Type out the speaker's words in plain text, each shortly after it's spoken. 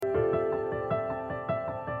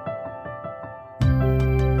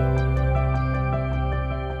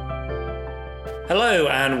Hello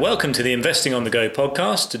and welcome to the Investing on the Go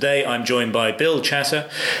podcast. Today I'm joined by Bill Chatter,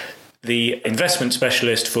 the investment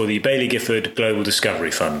specialist for the Baillie Gifford Global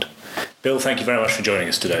Discovery Fund. Bill, thank you very much for joining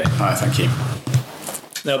us today. Hi, thank you.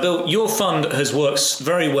 Now, Bill, your fund has worked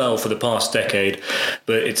very well for the past decade,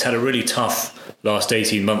 but it's had a really tough last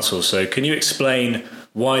 18 months or so. Can you explain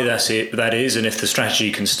why that is and if the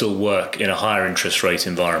strategy can still work in a higher interest rate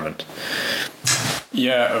environment?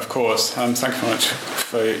 Yeah, of course. Thank you very much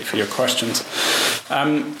for your questions.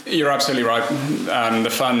 You're absolutely right. The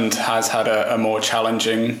fund has had a more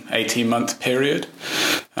challenging 18-month period,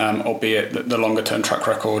 albeit that the longer-term track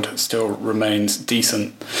record still remains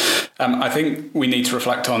decent. I think we need to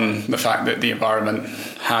reflect on the fact that the environment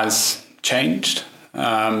has changed,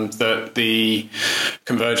 that the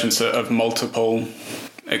convergence of multiple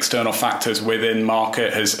external factors within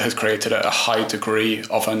market has created a high degree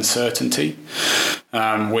of uncertainty,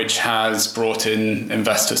 which has brought in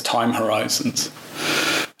investors' time horizons.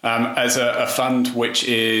 As a fund which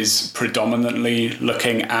is predominantly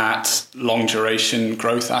looking at long duration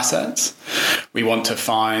growth assets, we want to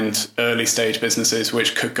find early stage businesses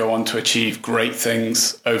which could go on to achieve great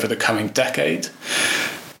things over the coming decade.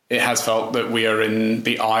 It has felt that we are in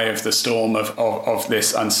the eye of the storm of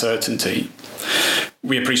this uncertainty.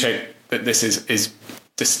 We appreciate that this is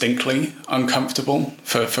distinctly uncomfortable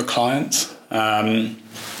for clients.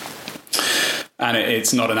 And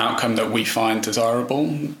it's not an outcome that we find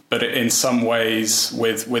desirable. But in some ways,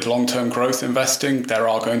 with long-term growth investing, there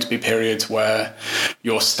are going to be periods where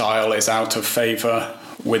your style is out of favour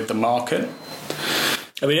with the market.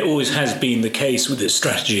 I mean, it always has been the case with this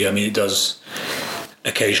strategy. I mean, it does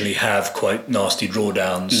occasionally have quite nasty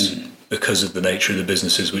drawdowns because of the nature of the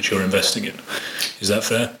businesses which you're investing in. Is that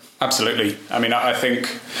fair? Absolutely. I mean, I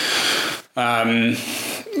think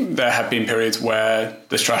there have been periods where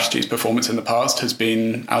the strategy's performance in the past has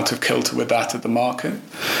been out of kilter with that of the market.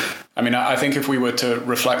 I mean, I think if we were to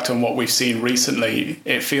reflect on what we've seen recently,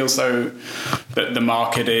 it feels though that the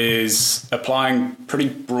market is applying pretty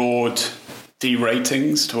broad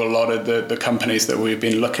deratings to a lot of the companies that we've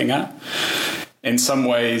been looking at. In some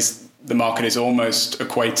ways, the market is almost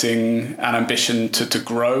equating an ambition to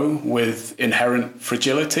grow with inherent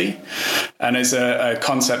fragility. And as a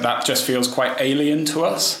concept that just feels quite alien to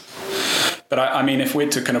us. But I mean, if we're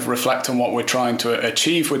to kind of reflect on what we're trying to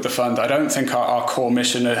achieve with the fund, I don't think our core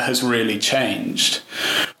mission has really changed.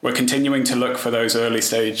 We're continuing to look for those early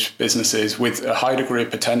stage businesses with a high degree of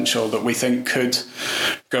potential that we think could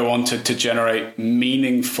go on to generate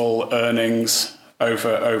meaningful earnings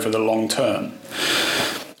over the long term.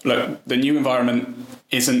 Look, the new environment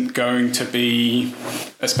isn't going to be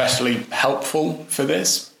especially helpful for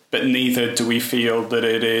this, but neither do we feel that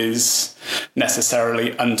it is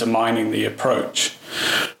necessarily undermining the approach.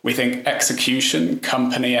 We think execution,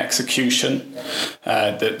 company execution,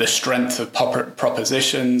 the strength of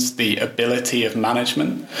propositions, the ability of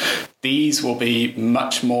management, these will be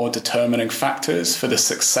much more determining factors for the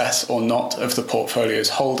success or not of the portfolio's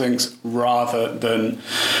holdings rather than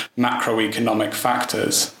macroeconomic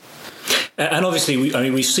factors. And obviously,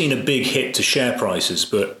 we've seen a big hit to share prices,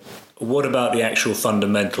 but what about the actual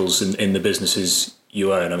fundamentals in the businesses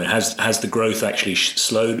you own? I mean, has the growth actually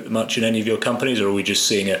slowed much in any of your companies, or are we just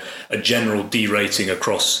seeing a general derating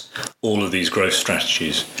across all of these growth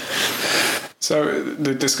strategies? So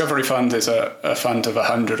the Discovery Fund is a fund of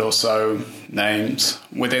 100 or so names.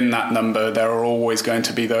 Within that number, there are always going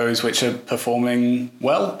to be those which are performing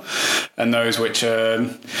well and those which are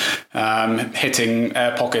hitting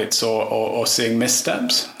air pockets or seeing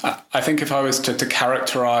missteps. I think if I was to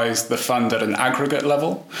characterize the fund at an aggregate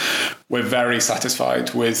level, we're very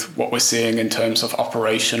satisfied with what we're seeing in terms of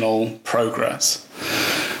operational progress.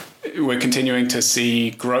 We're continuing to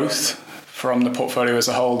see growth from the portfolio as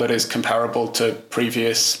a whole that is comparable to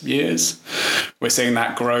previous years. We're seeing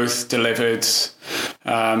that growth delivered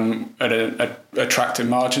at an attractive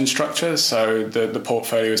margin structure. So the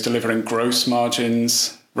portfolio is delivering gross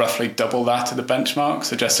margins roughly double that of the benchmark,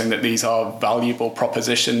 suggesting that these are valuable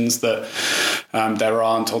propositions that there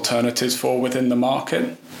aren't alternatives for within the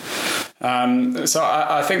market. So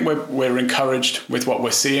I think we're encouraged with what we're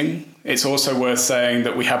seeing. It's also worth saying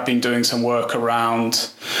that we have been doing some work around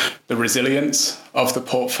the resilience of the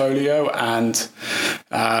portfolio and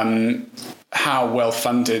how well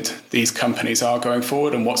funded these companies are going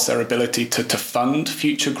forward and what's their ability to fund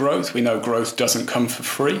future growth. We know growth doesn't come for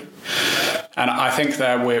free. And I think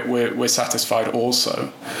there we're satisfied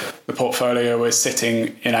also. The portfolio is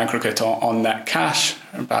sitting in aggregate on net cash.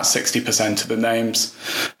 About 60% of the names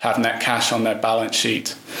have net cash on their balance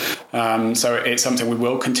sheet. So it's something we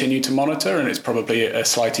will continue to monitor, and it's probably a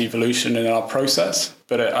slight evolution in our process.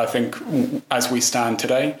 But I think as we stand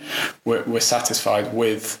today, we're satisfied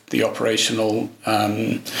with the operational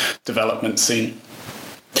development scene.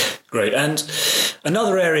 Great. And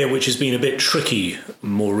another area which has been a bit tricky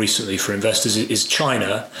more recently for investors is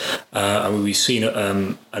China. We've seen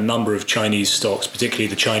a number of Chinese stocks, particularly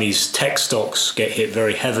the Chinese tech stocks, get hit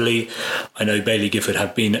very heavily. I know Baillie Gifford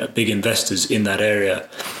have been big investors in that area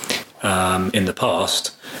in the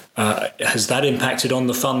past. Has that impacted on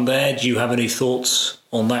the fund there? Do you have any thoughts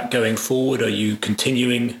on that going forward? Are you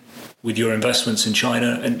continuing with your investments in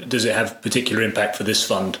China? And does it have particular impact for this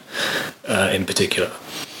fund in particular?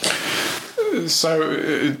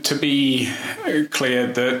 So to be clear,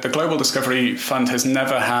 the Global Discovery Fund has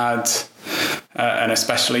never had an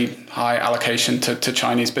especially high allocation to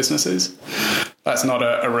Chinese businesses. That's not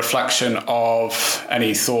a reflection of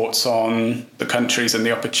any thoughts on the countries and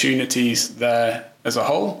the opportunities there as a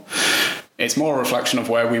whole. It's more a reflection of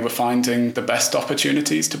where we were finding the best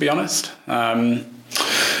opportunities, to be honest.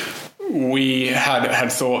 We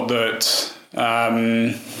had thought that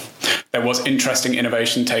there was interesting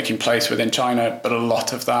innovation taking place within China, but a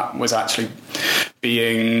lot of that was actually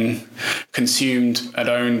being consumed and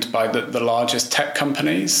owned by the largest tech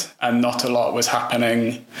companies, and not a lot was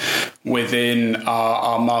happening within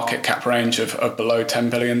our market cap range of below $10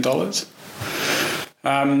 billion.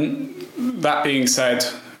 That being said,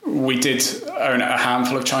 we did own a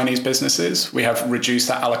handful of Chinese businesses. We have reduced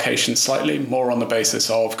that allocation slightly, more on the basis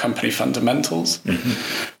of company fundamentals.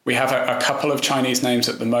 Mm-hmm. We have a couple of Chinese names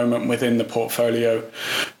at the moment within the portfolio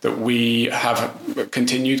that we have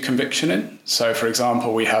continued conviction in. So, for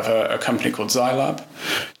example, we have a company called Zai Lab,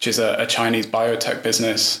 which is a Chinese biotech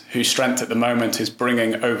business whose strength at the moment is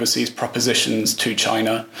bringing overseas propositions to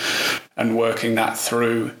China and working that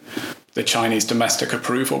through the Chinese domestic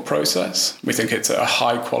approval process. We think it's a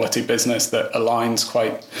high quality business that aligns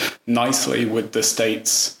quite nicely with the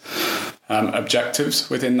state's objectives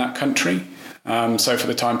within that country. So for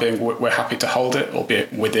the time being, we're happy to hold it,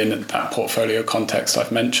 albeit within that portfolio context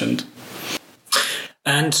I've mentioned.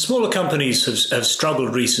 And smaller companies have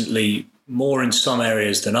struggled recently more in some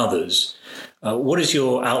areas than others. What is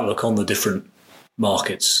your outlook on the different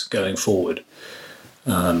markets going forward?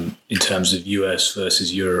 In terms of US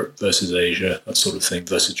versus Europe versus Asia, that sort of thing,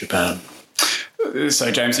 versus Japan?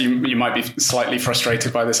 So, James, you might be slightly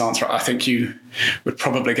frustrated by this answer. I think you would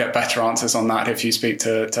probably get better answers on that if you speak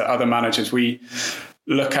to other managers. We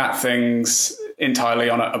look at things entirely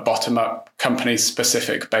on a bottom-up,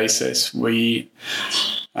 company-specific basis. We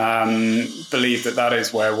believe that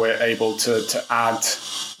is where we're able to add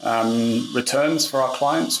returns for our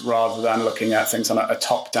clients, rather than looking at things on a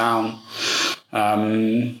top-down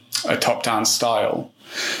style.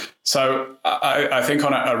 So I think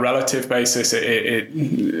on a relative basis, it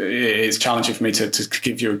is challenging for me to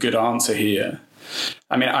give you a good answer here.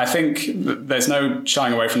 I mean, I think there's no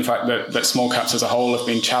shying away from the fact that small caps as a whole have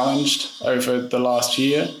been challenged over the last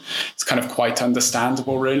year. It's kind of quite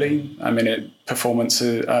understandable, really. I mean,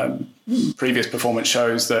 previous performance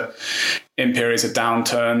shows that in periods of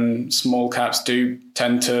downturn, small caps do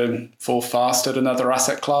tend to fall faster than other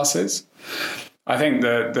asset classes. I think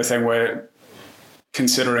the thing we're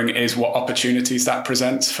considering is what opportunities that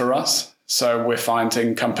presents for us. So we're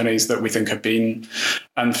finding companies that we think have been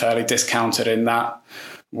unfairly discounted in that,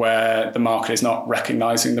 where the market is not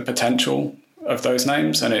recognizing the potential of those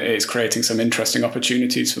names, and it is creating some interesting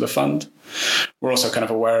opportunities for the fund. We're also kind of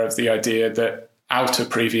aware of the idea that out of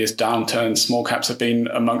previous downturns, small caps have been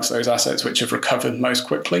amongst those assets which have recovered most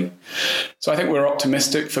quickly. So I think we're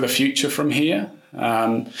optimistic for the future from here.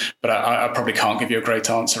 But I probably can't give you a great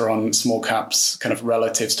answer on small caps kind of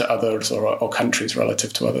relatives to others or countries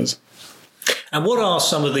relative to others. And what are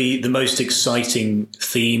some of the most exciting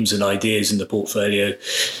themes and ideas in the portfolio?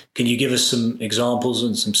 Can you give us some examples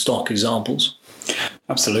and some stock examples?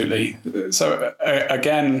 Absolutely. So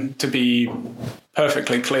again, to be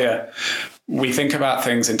perfectly clear, we think about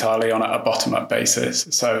things entirely on a bottom-up basis.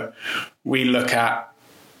 So we look at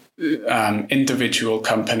individual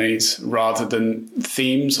companies rather than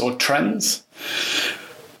themes or trends.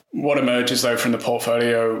 What emerges, though, from the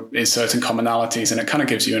portfolio is certain commonalities, and it kind of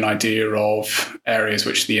gives you an idea of areas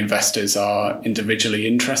which the investors are individually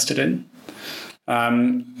interested in.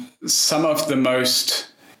 Some of the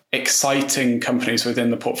most exciting companies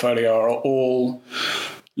within the portfolio are all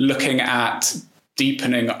looking at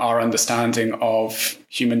deepening our understanding of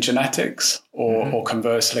human genetics, or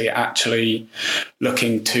conversely, actually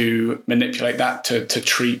looking to manipulate that to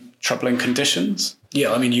treat troubling conditions.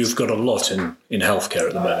 Yeah, I mean, you've got a lot in healthcare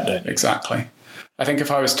at the moment, don't you? Exactly. I think if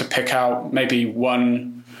I was to pick out maybe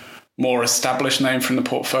one more established name from the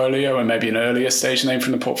portfolio and maybe an earlier stage name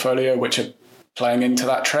from the portfolio, which are playing into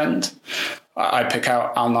that trend. I pick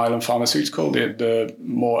out Alnylam Pharmaceutical, the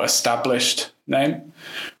more established name,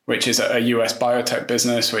 which is a US biotech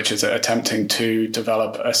business, which is attempting to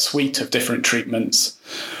develop a suite of different treatments,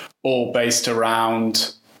 all based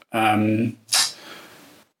around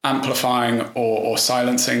amplifying or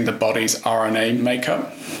silencing the body's RNA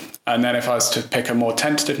makeup. And then if I was to pick a more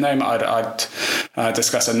tentative name, I'd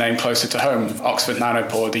discuss a name closer to home, Oxford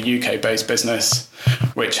Nanopore, the UK-based business,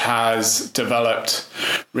 which has developed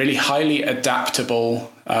really highly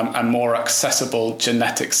adaptable and more accessible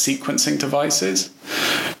genetic sequencing devices.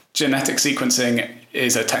 Genetic sequencing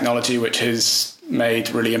is a technology which has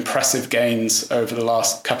made really impressive gains over the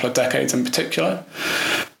last couple of decades in particular,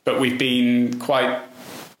 but we've been quite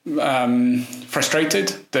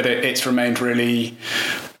frustrated that it's remained really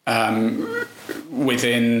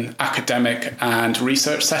within academic and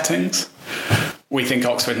research settings. We think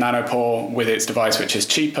Oxford Nanopore, with its device, which is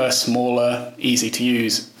cheaper, smaller, easy to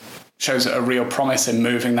use, shows a real promise in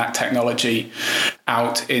moving that technology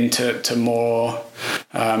out into more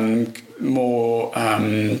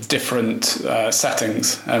different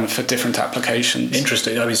settings for different applications.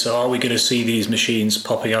 Interesting. I mean, so are we going to see these machines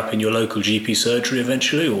popping up in your local GP surgery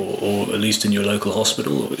eventually, or at least in your local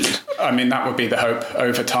hospital? I mean, that would be the hope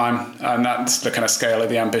over time, and that's the kind of scale of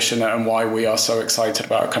the ambition and why we are so excited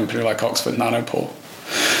about a company like Oxford Nanopore.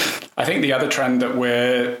 I think the other trend that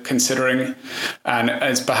we're considering, and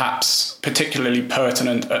is perhaps particularly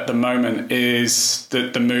pertinent at the moment, is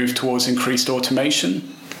the move towards increased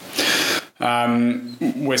automation.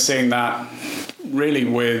 We're seeing that really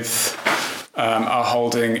with our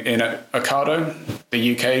holding in Ocado,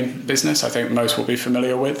 the UK business, I think most will be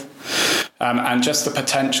familiar with. And just the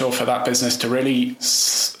potential for that business to really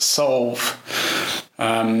solve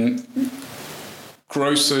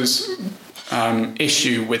grocers'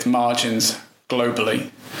 issue with margins globally.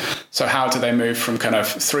 So how do they move from kind of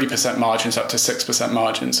 3% margins up to 6%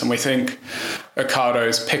 margins? And we think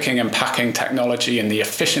Ocado's picking and packing technology and the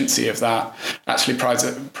efficiency of that actually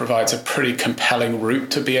provides a pretty compelling route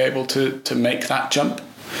to be able to make that jump.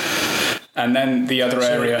 And then the other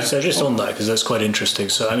area... So just on that, because that's quite interesting.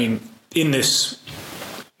 So, I mean, in this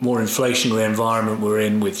more inflationary environment we're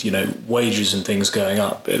in with, wages and things going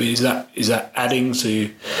up, I mean, is that adding to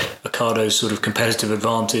Ocado's sort of competitive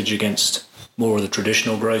advantage against more of the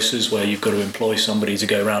traditional grocers, where you've got to employ somebody to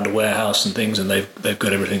go around a warehouse and things, and they've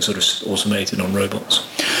got everything sort of automated on robots?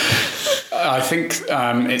 I think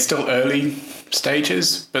it's still early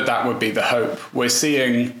stages, but that would be the hope. We're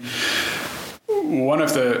seeing one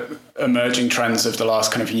of the emerging trends of the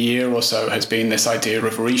last kind of year or so has been this idea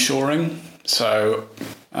of reshoring. So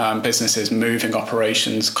businesses moving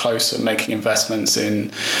operations closer, making investments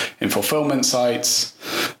in fulfillment sites,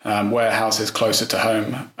 warehouses closer to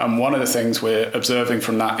home. And one of the things we're observing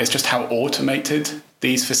from that is just how automated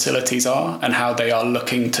these facilities are and how they are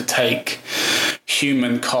looking to take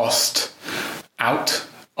human cost out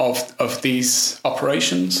of these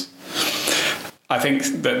operations. I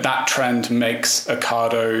think that trend makes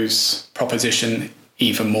Ocado's proposition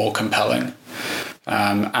even more compelling,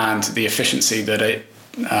 and the efficiency that it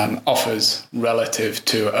offers relative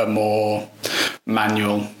to a more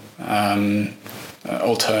manual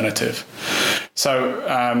alternative. So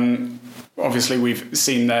obviously we've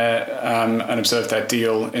seen and observed their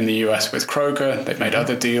deal in the US with Kroger. They've made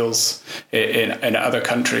other deals in other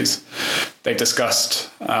countries. They've discussed...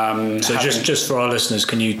 So just for our listeners,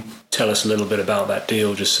 can you tell us a little bit about that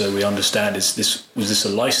deal, just so we understand? Was this a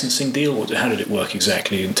licensing deal? How did it work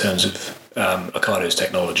exactly in terms of Ocado's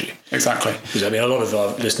technology? Exactly. Because, I mean, a lot of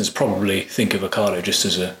our listeners probably think of Ocado just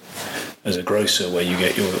as a grocer where you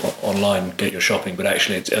get your shopping, but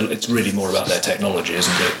actually it's really more about their technology,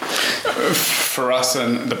 isn't it? For us,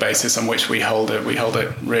 and the basis on which we hold it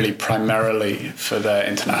really primarily for their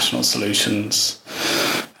international solutions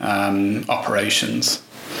operations.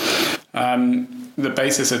 The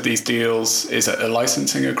basis of these deals is a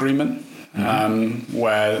licensing agreement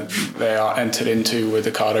where they are entered into with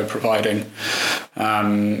Ocado providing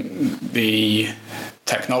the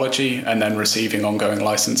technology and then receiving ongoing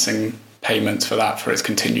licensing payments for that, for its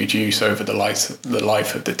continued use over the life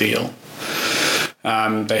of the deal.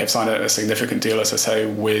 They have signed a significant deal, as I say,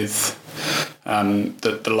 with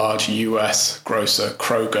the large US grocer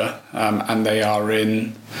Kroger, and they are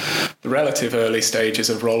in the relative early stages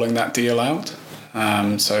of rolling that deal out.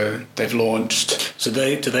 So they've launched... So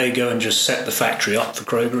do they go and just set the factory up for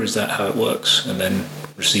Kroger? Is that how it works? And then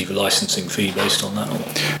receive a licensing fee based on that? Or?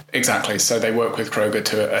 Exactly. So they work with Kroger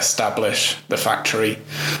to establish the factory.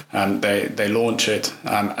 They launch it,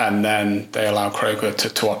 and then they allow Kroger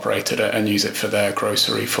to operate it and use it for their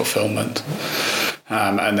grocery fulfillment.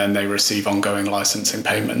 And then they receive ongoing licensing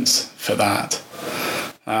payments for that.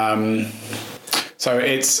 So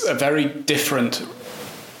it's a very different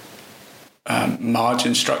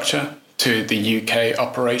margin structure to the UK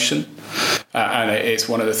operation. And it's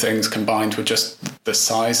one of the things, combined with just the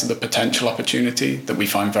size of the potential opportunity, that we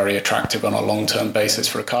find very attractive on a long-term basis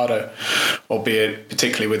for Ocado, albeit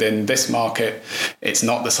particularly within this market, it's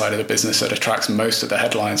not the side of the business that attracts most of the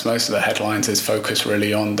headlines. Most of the headlines is focused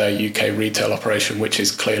really on their UK retail operation, which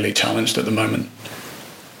is clearly challenged at the moment.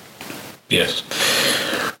 Yes.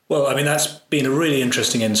 Well, I mean, that's been a really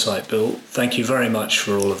interesting insight, Bill. Thank you very much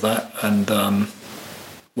for all of that. And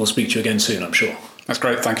we'll speak to you again soon, I'm sure. That's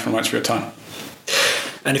great. Thank you very much for your time.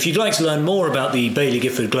 And if you'd like to learn more about the Baillie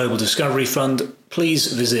Gifford Global Discovery Fund,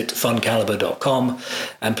 please visit fundcalibre.com.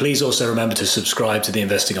 And please also remember to subscribe to the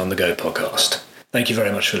Investing on the Go podcast. Thank you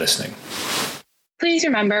very much for listening. Please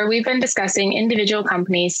remember, we've been discussing individual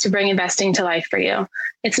companies to bring investing to life for you.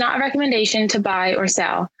 It's not a recommendation to buy or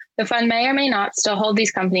sell. The fund may or may not still hold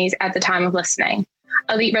these companies at the time of listening.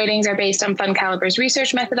 Elite ratings are based on FundCalibre's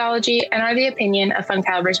research methodology and are the opinion of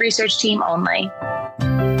FundCalibre's research team only.